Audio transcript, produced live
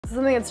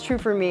Something that's true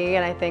for me,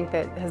 and I think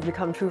that has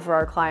become true for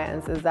our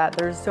clients, is that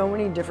there's so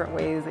many different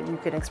ways that you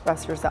can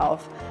express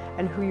yourself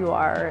and who you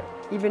are,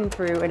 even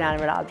through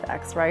inanimate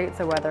objects, right?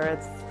 So whether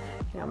it's,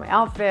 my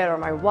outfit or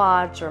my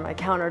watch or my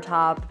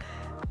countertop,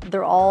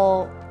 they're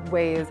all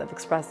ways of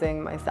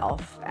expressing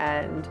myself,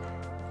 and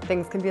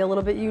things can be a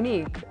little bit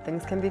unique,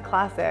 things can be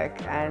classic,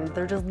 and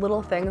they're just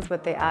little things,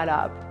 but they add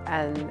up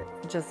and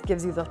just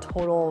gives you the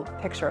total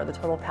picture, the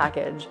total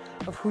package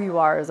of who you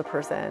are as a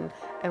person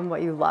and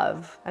what you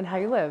love and how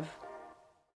you live.